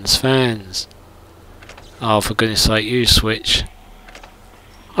 Fans, fans. Oh, for goodness sake, use switch.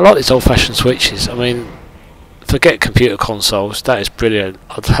 I like these old-fashioned switches. I mean, forget computer consoles, that is brilliant.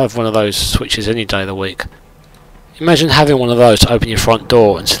 I'd have one of those switches any day of the week. Imagine having one of those to open your front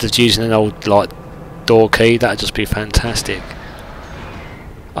door instead of using an old, like, door key. That'd just be fantastic.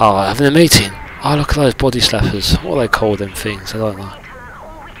 Oh, having a meeting. Oh, look at those body slappers. What are they called, them things? I don't know.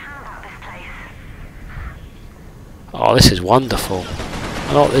 Oh, this is wonderful.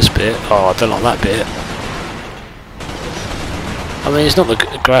 I like this bit. Oh, I don't like that bit. I mean, it's not the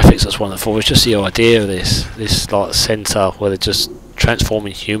graphics that's wonderful, it's just the idea of this like centre where they're just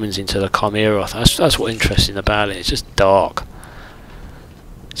transforming humans into the Chimera. That's what's interesting about it. It's just dark.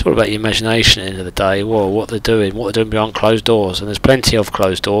 It's all about your imagination at the end of the day. Whoa, what they're doing behind closed doors, and there's plenty of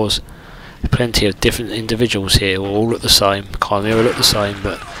closed doors, plenty of different individuals here who all look the same. Chimera look the same,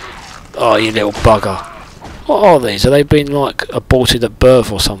 but oh, you little bugger. What are these? Are they been like aborted at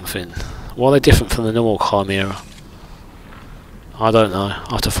birth or something? Why are they different from the normal Chimera? I don't know. I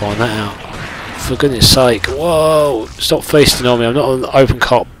have to find that out. For goodness sake. Whoa! Stop feasting on me. I'm not an open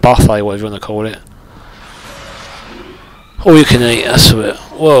cart buffet, whatever you want to call it. All you can eat, that's it.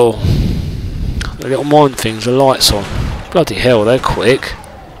 Whoa. The little mine things, the lights on. Bloody hell, they're quick.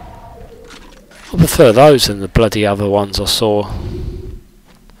 I prefer those than the bloody other ones I saw.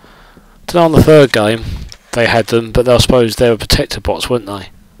 Don't know, on the third game they had them, but I suppose they were protector bots, weren't they?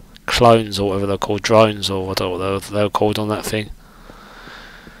 Clones or whatever they're called, drones or I don't know what they were called on that thing.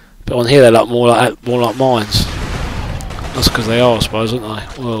 But on here they look more like mines. That's because they are, I suppose,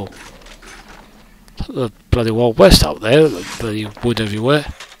 aren't they? Well, the bloody Wild West up there, the bloody wood everywhere.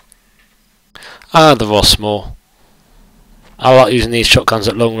 Ah, the Rossmore. I like using these shotguns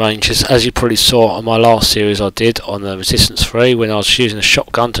at long ranges, as you probably saw on my last series I did on the Resistance 3 when I was using a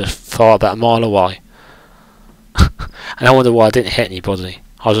shotgun to fire about a mile away. And I wonder why I didn't hit anybody.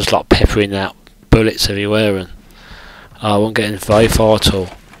 I was just like peppering out bullets everywhere and I wasn't getting very far at all.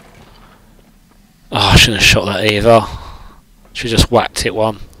 Oh, I shouldn't have shot that either. Should have just whacked it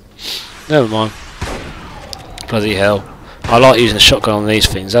one. Never mind. Bloody hell. I like using a shotgun on these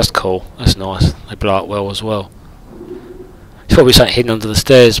things, that's cool. That's nice. They blow up well as well. It's probably something hidden under the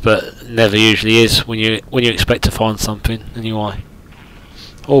stairs, but never usually is when you expect to find something anyway.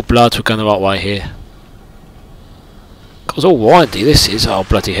 All blood, we're going the right way here. It's all windy, this is. Oh,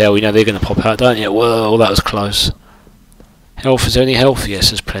 bloody hell, you know they're going to pop out, don't you? Whoa, that was close. Health, is there any health? Yes,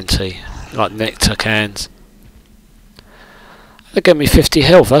 there's plenty. Like nectar cans. They gave me 50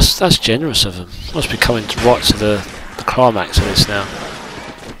 health, that's generous of them. Must be coming right to the climax of this now.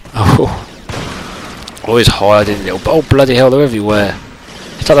 Oh, always hiding little. Oh, bloody hell, they're everywhere.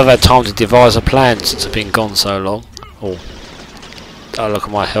 It's like they've had time to devise a plan since I've been gone so long. Oh, look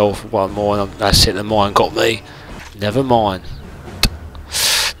at my health, one more, and that's it, the mine got me. Never mind.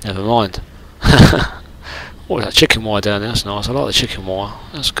 Never mind. What is that chicken wire down there? That's nice. I like the chicken wire.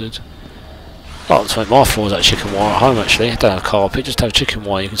 That's good. I like to make my floors out of chicken wire at home actually. I don't have carpet, just have chicken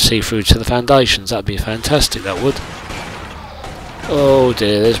wire. You can see through to the foundations. That'd be fantastic, that would. Oh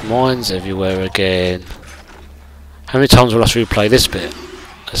dear, there's mines everywhere again. How many times will I have to replay this bit?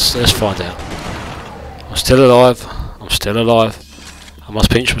 Let's find out. I'm still alive. I'm still alive. I must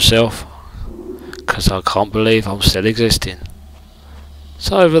pinch myself, because I can't believe I'm still existing.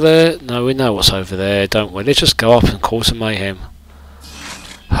 It's over there. No, we know what's over there, don't we? Let's just go up and cause some mayhem.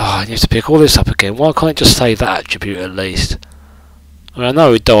 Ah, you have to pick all this up again. Why can't it just save that attribute at least? I mean, I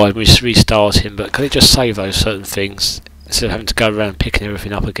know he died, we restart him, but can it just save those certain things instead of having to go around picking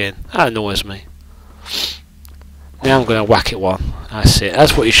everything up again? That annoys me. Now I'm going to whack it one. That's it.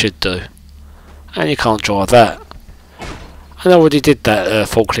 That's what you should do. And you can't drive that. I already did that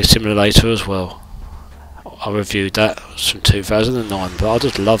forklift simulator as well. I reviewed that. It was from 2009, but I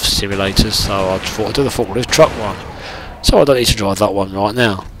just love simulators, so I thought I'd do the forklift truck one. So I don't need to drive that one right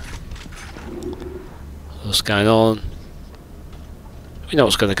now. What's going on? We know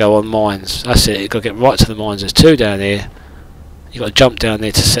what's going to go on. Mines. That's it. You've got to get right to the mines. There's two down here. You've got to jump down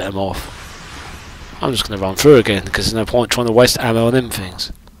there to set them off. I'm just going to run through again because there's no point trying to waste ammo on them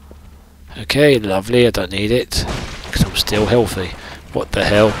things. Okay, lovely. I don't need it because I'm still healthy. What the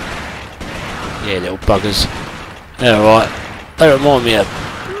hell? Yeah, little buggers. They're alright. They remind me of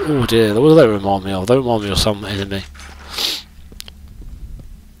Oh dear, what do they remind me of? They remind me of some enemy.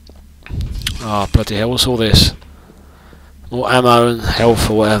 Oh bloody hell, what's all this? More ammo and health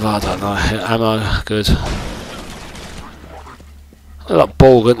or whatever, I don't know. Ammo, good. They're like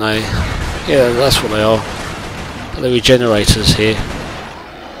Borg, aren't they? Yeah, that's what they are. They're regenerators here.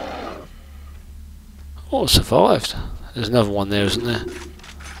 Oh, survived. There's another one there, isn't there?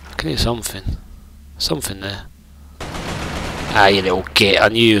 I can hear something. Something there. Ah, you little git. I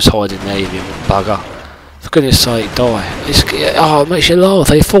knew you was hiding there, you little bugger. For goodness sake, die. Oh, it makes you laugh.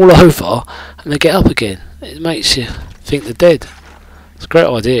 They fall over and they get up again. It makes you think they're dead. It's a great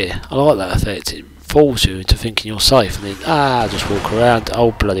idea. I like that effect. It fools you into thinking you're safe and then, just walk around.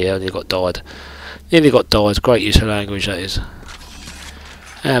 Oh, bloody hell, nearly got died. Nearly got died. Great use of language, that is.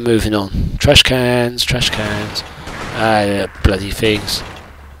 And moving on. Trash cans, trash cans. Bloody things.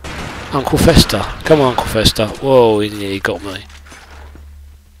 Uncle Fester. Come on, Uncle Fester. Whoa, he nearly got me.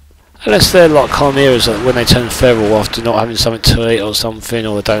 Unless they're like chimeras, that when they turn feral after not having something to eat or something,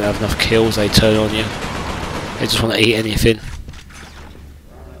 or they don't have enough kills, they turn on you. They just want to eat anything.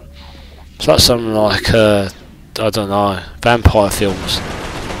 It's like something like, I don't know, vampire films.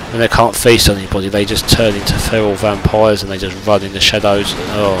 When they can't feast on anybody, they just turn into feral vampires and they just run in the shadows.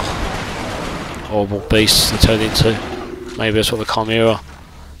 Oh, horrible beasts they turn into. Maybe that's what the chimera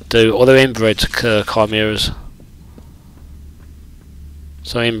do. Or they're inbred chimeras.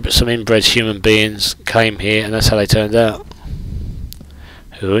 Some inbred human beings came here and that's how they turned out.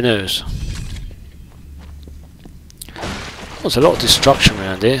 Who knows? There's a lot of destruction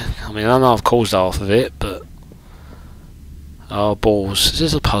around here. I mean, I know I've caused half of it, but... Oh, balls. Is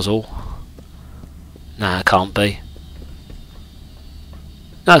this a puzzle? Nah, it can't be.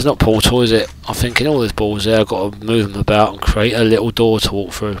 No, it's not Portal, is it? I'm thinking all these balls there, I've got to move them about and create a little door to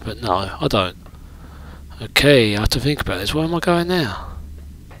walk through, but no, I don't. Okay, I have to think about this. Where am I going now?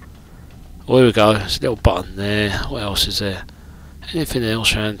 Oh, here we go. There's a little button there. What else is there? Anything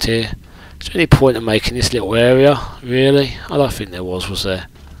else around here? Is there any point in making this little area? Really? I don't think there was there?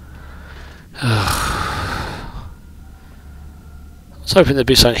 I was hoping there'd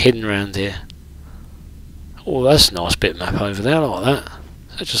be something hidden around here. Oh, that's a nice bit of map over there. I like that.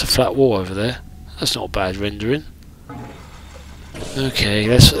 That's just a flat wall over there. That's not bad rendering. Okay,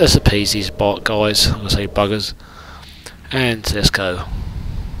 let's appease these guys. I'm gonna say buggers. And let's go.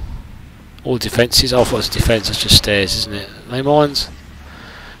 All defences. I thought it was defence. That's just stairs, isn't it? Are they mines?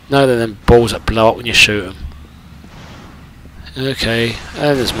 No, they're them balls that blow up when you shoot them. Okay,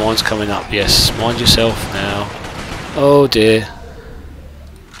 and there's mines coming up. Yes, mind yourself now. Oh dear.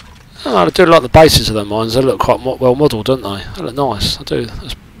 Oh, I do like the bases of the mines. They look quite well modelled, don't they? They look nice. I do.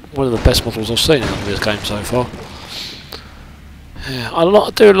 That's one of the best models I've seen out of this game so far. Yeah, I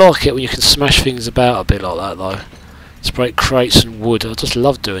do like it when you can smash things about a bit like that, though. Spray crates and wood. I just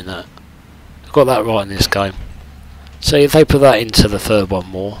love doing that. I've got that right in this game. So if they put that into the third one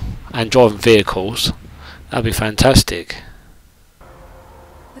more, and driving vehicles, that'd be fantastic.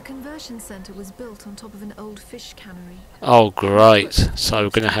 The conversion centre was built on top of an old fish cannery. Oh great, so we're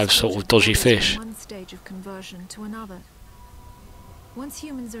going to have sort of dodgy fish. One stage of conversion to another. Once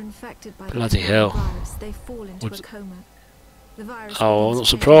humans are infected by Bloody the hell. virus, they fall into a coma. The virus Oh, I'm not begins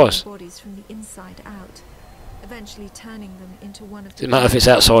to surprised. their bodies from the inside out, eventually turning them into one of the... Doesn't matter if it's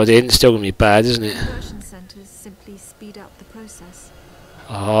outside in, it's still going to be bad, isn't it? Conversion centres simply speed up the process.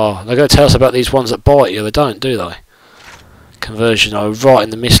 Oh, they're going to tell us about these ones that bite you. They don't, do they? Conversion, oh, right in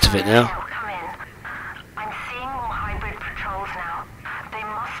the midst of it now. Come in. I'm seeing more hybrid patrols now. They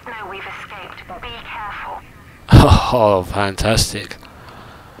must know we've escaped. Be careful. Oh, fantastic.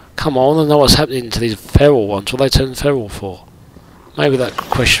 Come on, I want to know what's happening to these feral ones. What are they turn feral for? Maybe that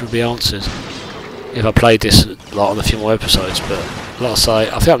question would be answered if I played this like on a few more episodes, but like I say,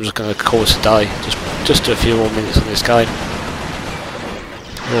 I think I'm just going to call it a day. Just do a few more minutes on this game.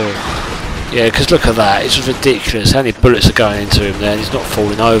 Oh. Yeah, because look at that, it's just ridiculous how many bullets are going into him there and he's not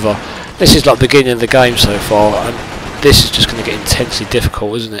falling over. This is like the beginning of the game so far, and this is just going to get intensely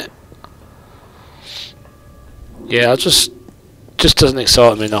difficult, isn't it? Yeah, just doesn't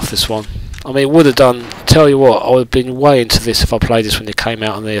excite me enough, this one. I mean, it would have done, tell you what, I would have been way into this if I played this when it came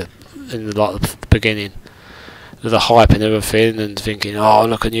out in the beginning. With the hype and everything, and thinking, oh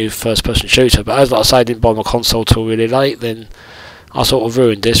look, a new first person shooter, but as like I say, I didn't buy my console till really late, then I sort of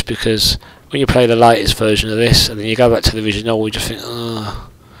ruined this, because when you play the latest version of this and then you go back to the original, you just think,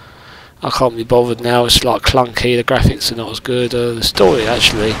 I can't be bothered now, it's like clunky, the graphics are not as good, the story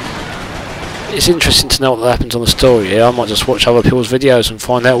actually, it's interesting to know what happens on the story. Yeah, I might just watch other people's videos and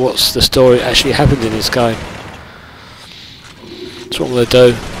find out what's the story actually happened in this game. That's what I'm going to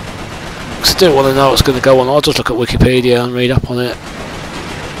do. Because I don't want to know what's going to go on, I'll just look at Wikipedia and read up on it.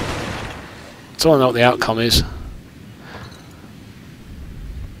 So I don't know what the outcome is.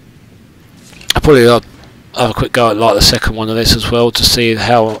 I'll probably have a quick go at like the second one of this as well to see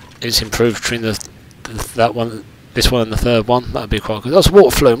how it's improved between that one, this one, and the third one. That'd be quite good. That's a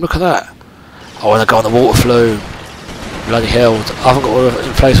water flume. Look at that. I want to go on the water flume. Bloody hell! I haven't got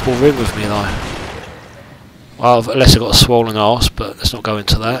an inflatable rim with me though. Well, unless I've got a swollen arse, but let's not go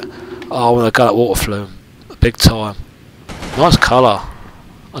into that. Oh, I want to go at water flume, big time. Nice colour.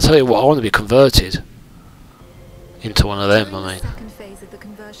 I'll tell you what, I want to be converted into one of them. I mean.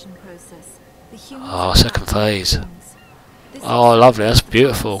 Oh, second phase. Oh, lovely. That's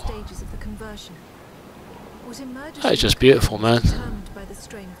beautiful. That is just beautiful, man.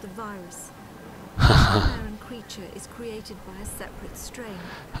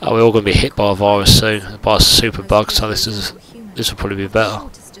 Oh, we're all going to be hit by a virus soon, by a super bug. So this will probably be better.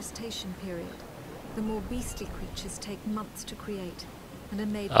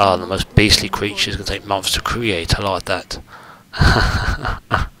 Oh, the most beastly creatures can take months to create. I like that.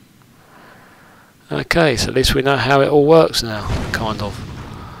 Okay, so at least we know how it all works now, kind of.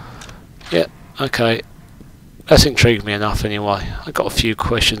 Yeah, okay. That's intrigued me enough anyway. I got a few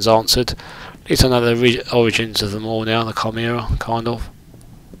questions answered. At least I know the origins of them all now, the Chimera, kind of.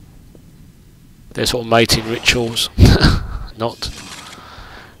 They're sort of mating rituals. Not.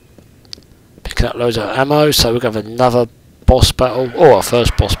 Picking up loads of ammo, so we're going to have another boss battle. Or our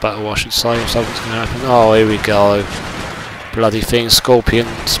first boss battle, I should say, if something's going to happen. Oh, here we go. Bloody things, scorpion,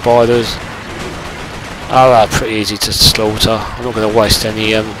 spiders. Oh, pretty easy to slaughter. I'm not going to waste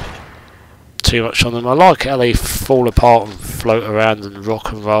any too much on them. I like how they fall apart and float around and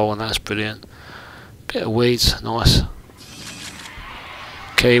rock and roll, and that's brilliant. Bit of weeds, nice.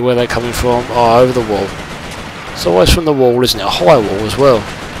 Okay, where are they coming from? Oh, over the wall. It's always from the wall, isn't it? A high wall as well.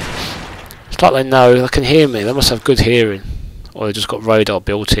 It's like they know, they can hear me. They must have good hearing. Or they just got radar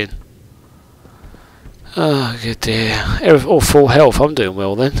built in. Oh, good dear. All full health, I'm doing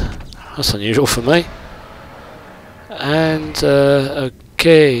well then. That's unusual for me. And,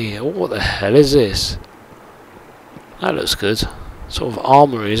 okay, oh, what the hell is this? That looks good. Sort of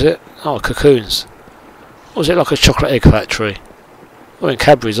armoury, is it? Oh, cocoons. Or is it like a chocolate egg factory? We're in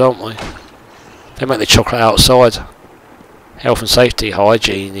Cadbury's, aren't we? They make the chocolate outside. Health and safety,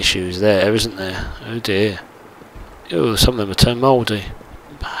 hygiene issues there, isn't there? Oh dear. Ooh, some of them are turned mouldy.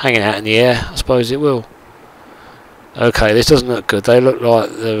 Hanging out in the air, I suppose it will. Okay, this doesn't look good. They look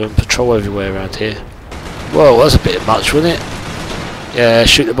like they're on patrol everywhere around here. Whoa, that's a bit much, wasn't it? Yeah,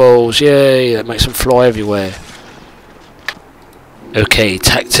 shoot the balls, yay, that makes them fly everywhere. Okay,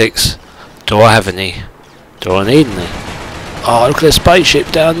 tactics. Do I have any? Do I need any? Oh, look at the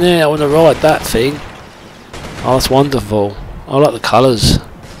spaceship down there, I want to ride that thing. Oh, that's wonderful. I like the colours.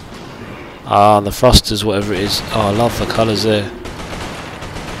 Ah, the thrusters, whatever it is. Oh, I love the colours there.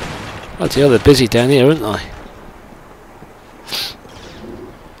 Bloody hell, they're busy down here, aren't they?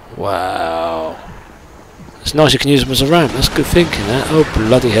 Wow. It's nice you can use them as a ramp, that's good thinking that. Oh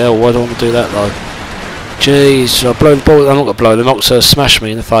bloody hell, why do I want to do that though? Jeez, should I blow the ball? I'm not going to blow them up, so smash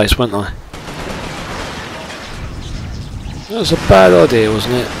me in the face, won't I? That was a bad idea,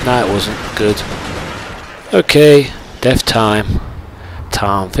 wasn't it? No, it wasn't. Good. Okay, death time.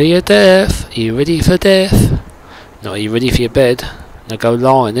 Time for your death. Are you ready for death? No, are you ready for your bed? Now go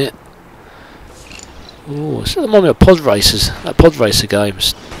lie in it. Ooh, it's remind me of pod racers. That pod racer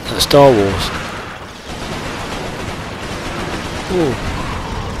games. That Star Wars. Ooh.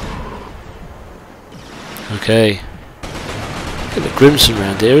 Okay. Get the Grimson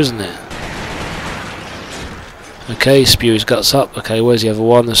round here, isn't it? Okay, spew his guts up. Okay, where's the other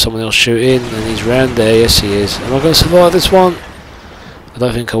one? There's someone else shooting, and he's round there. Yes, he is. Am I going to survive this one? I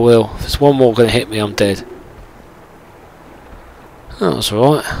don't think I will. If there's one more going to hit me, I'm dead. Oh, that's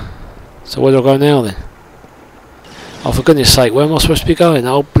alright. So where do I go now then? Oh, for goodness sake, where am I supposed to be going?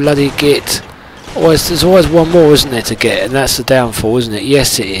 Oh, bloody git. There's always one more, isn't there, to get, and that's the downfall, isn't it?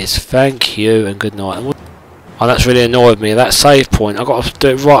 Yes, it is. Thank you, and good night. Oh, that's really annoyed me. That save point, I've got to do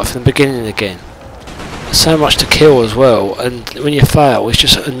it right from the beginning again. There's so much to kill as well, and when you fail, it's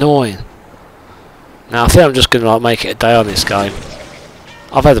just annoying. Now, I think I'm just going to make it a day on this game.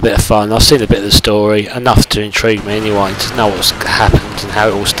 I've had a bit of fun, I've seen a bit of the story, enough to intrigue me anyway, to know what's happened and how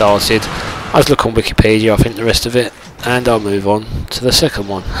it all started. I just look on Wikipedia, I think the rest of it, and I'll move on to the second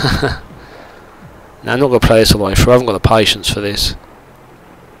one. Now I'm not going to play this all the way through, I haven't got the patience for this.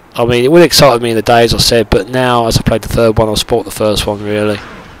 I mean, it would have excited me in the day, as I said, but now, as I played the third one, I'll support the first one, really.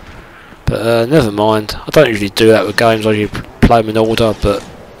 But never mind, I don't usually do that with games, I usually play them in order, but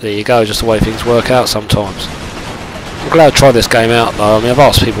there you go, just the way things work out sometimes. I'm glad I tried this game out though. I mean, I've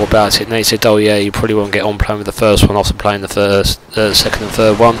asked people about it and they said, oh yeah, you probably won't get on playing with the first one after playing the second and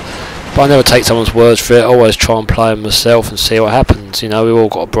third one. But I never take someone's words for it. I always try and play them myself and see what happens. You know, we've all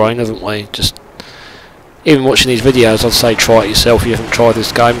got a brain, haven't we? Just even watching these videos, I'd say try it yourself if you haven't tried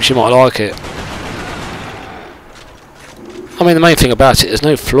this game, because you might like it. I mean, the main thing about it, there's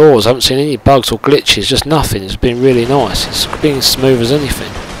no flaws. I haven't seen any bugs or glitches, just nothing. It's been really nice. It's been as smooth as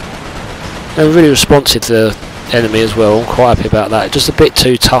anything. And really responsive to the enemy as well. I'm quite happy about that. Just a bit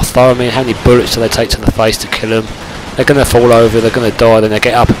too tough though. I mean, how many bullets do they take to the face to kill them? They're going to fall over, they're going to die, then they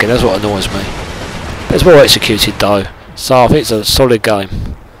get up again. That's what annoys me. But it's well executed though. So I think it's a solid game.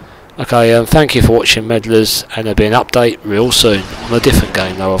 Okay, thank you for watching, Meddlers, and there'll be an update real soon on a different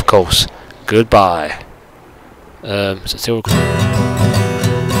game though, of course. Goodbye. Is it still recording?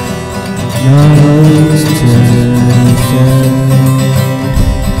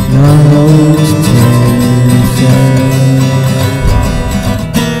 Note.2.Self.